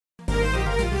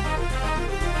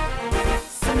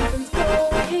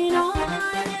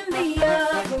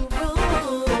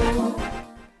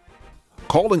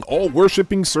calling all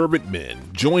worshiping servant men.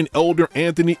 Join Elder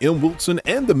Anthony M. Wilson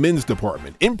and the men's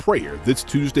department in prayer this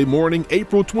Tuesday morning,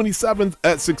 April 27th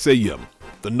at 6 a.m.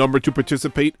 The number to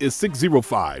participate is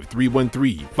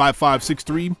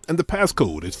 605-313-5563 and the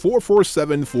passcode is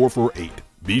 447448.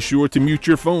 Be sure to mute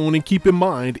your phone and keep in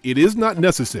mind it is not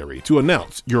necessary to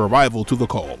announce your arrival to the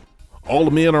call.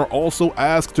 All men are also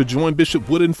asked to join Bishop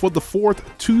Wooden for the 4th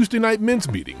Tuesday night men's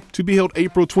meeting to be held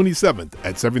April 27th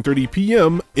at 7:30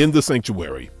 p.m. in the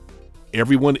sanctuary.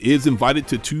 Everyone is invited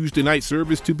to Tuesday night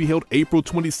service to be held April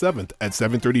 27th at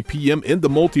 7:30 p.m. in the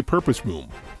multi-purpose room.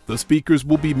 The speakers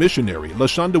will be missionary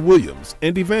LaShonda Williams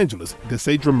and evangelist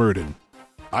Desaidra Murden.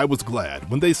 I was glad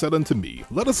when they said unto me,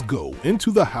 let us go into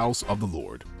the house of the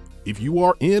Lord. If you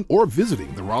are in or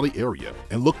visiting the Raleigh area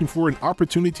and looking for an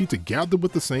opportunity to gather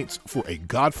with the saints for a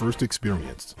God-first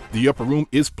experience, the Upper Room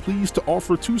is pleased to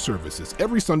offer 2 services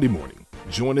every Sunday morning.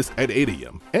 Join us at 8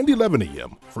 a.m. and 11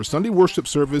 a.m. for Sunday worship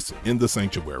service in the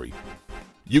sanctuary.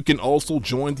 You can also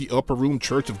join the Upper Room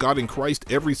Church of God in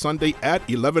Christ every Sunday at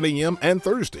 11 a.m. and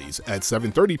Thursdays at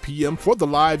 7:30 p.m. for the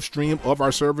live stream of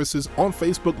our services on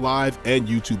Facebook Live and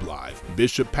YouTube Live.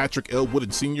 Bishop Patrick L.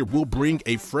 Wooden Sr. will bring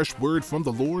a fresh word from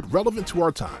the Lord relevant to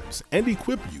our times and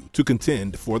equip you to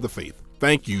contend for the faith.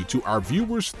 Thank you to our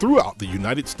viewers throughout the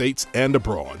United States and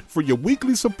abroad for your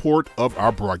weekly support of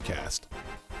our broadcast.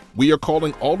 We are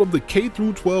calling all of the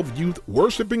K-12 youth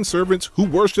worshiping servants who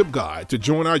worship God to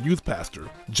join our youth pastor,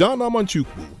 John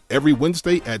Amanchukwu, every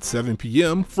Wednesday at 7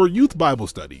 p.m. for youth Bible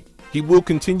study. He will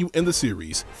continue in the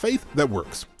series, Faith That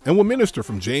Works, and will minister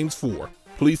from James 4.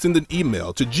 Please send an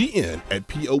email to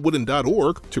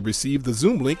gn@powooden.org to receive the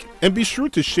Zoom link and be sure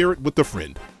to share it with a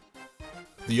friend.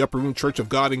 The Upper Room Church of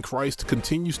God in Christ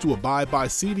continues to abide by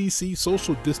CDC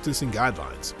social distancing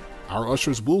guidelines. Our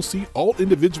ushers will seat all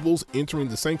individuals entering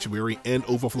the sanctuary and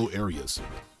overflow areas.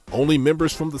 Only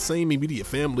members from the same immediate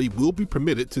family will be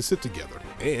permitted to sit together,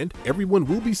 and everyone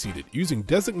will be seated using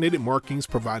designated markings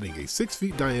providing a 6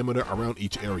 feet diameter around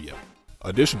each area.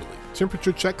 Additionally,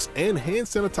 temperature checks and hand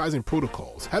sanitizing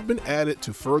protocols have been added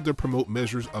to further promote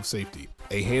measures of safety.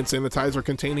 A hand sanitizer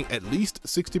containing at least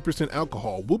 60%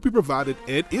 alcohol will be provided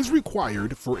and is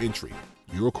required for entry.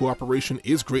 Your cooperation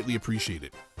is greatly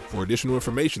appreciated. For additional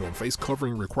information on face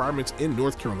covering requirements in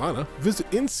North Carolina,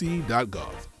 visit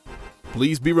nc.gov.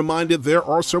 Please be reminded there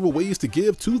are several ways to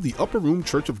give to the Upper Room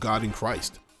Church of God in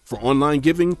Christ. For online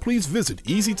giving, please visit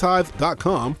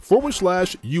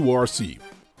easytithe.com/URC.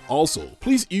 Also,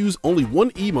 please use only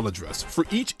one email address for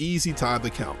each Easy Tithe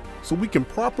account so we can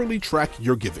properly track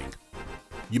your giving.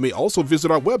 You may also visit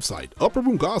our website,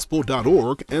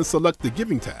 upperroomgospel.org, and select the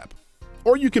Giving tab.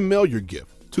 Or you can mail your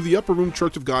gift to the Upper Room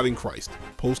Church of God in Christ,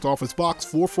 Post Office Box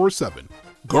 447,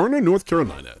 Garner, North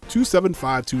Carolina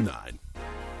 27529.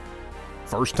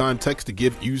 First-time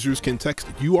text-to-give users can text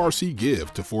URC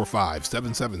Give to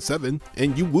 45777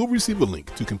 and you will receive a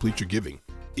link to complete your giving.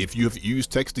 If you have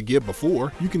used text-to-give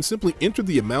before, you can simply enter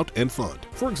the amount and fund.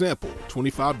 For example,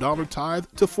 $25 tithe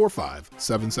to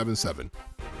 45777.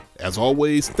 As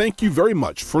always, thank you very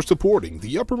much for supporting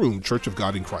the Upper Room Church of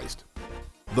God in Christ.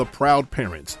 The proud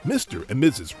parents, Mr. and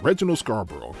Mrs. Reginald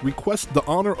Scarborough, request the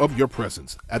honor of your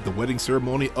presence at the wedding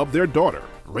ceremony of their daughter,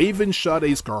 Raven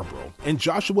Sade Scarborough, and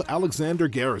Joshua Alexander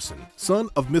Garrison, son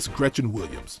of Miss Gretchen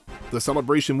Williams. The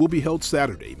celebration will be held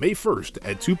Saturday, May 1st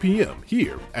at 2 p.m.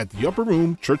 here at the Upper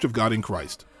Room Church of God in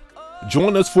Christ.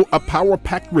 Join us for a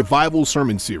power-packed revival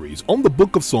sermon series on the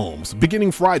Book of Psalms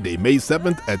beginning Friday, May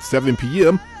 7th at 7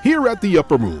 p.m. here at the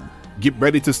Upper Room. Get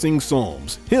ready to sing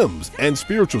psalms, hymns, and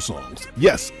spiritual songs.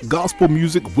 Yes, gospel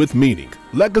music with meaning,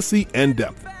 legacy, and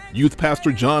depth. Youth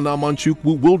Pastor John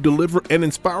Amanchukwu will deliver an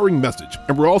inspiring message,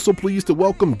 and we're also pleased to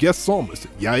welcome guest psalmist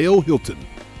Yael Hilton.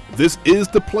 This is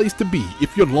the place to be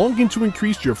if you're longing to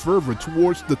increase your fervor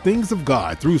towards the things of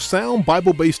God through sound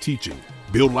Bible-based teaching,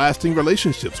 build lasting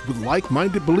relationships with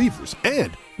like-minded believers,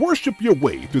 and worship your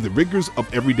way through the rigors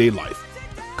of everyday life.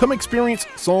 Come experience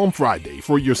Psalm Friday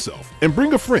for yourself and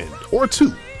bring a friend or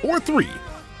 2 or 3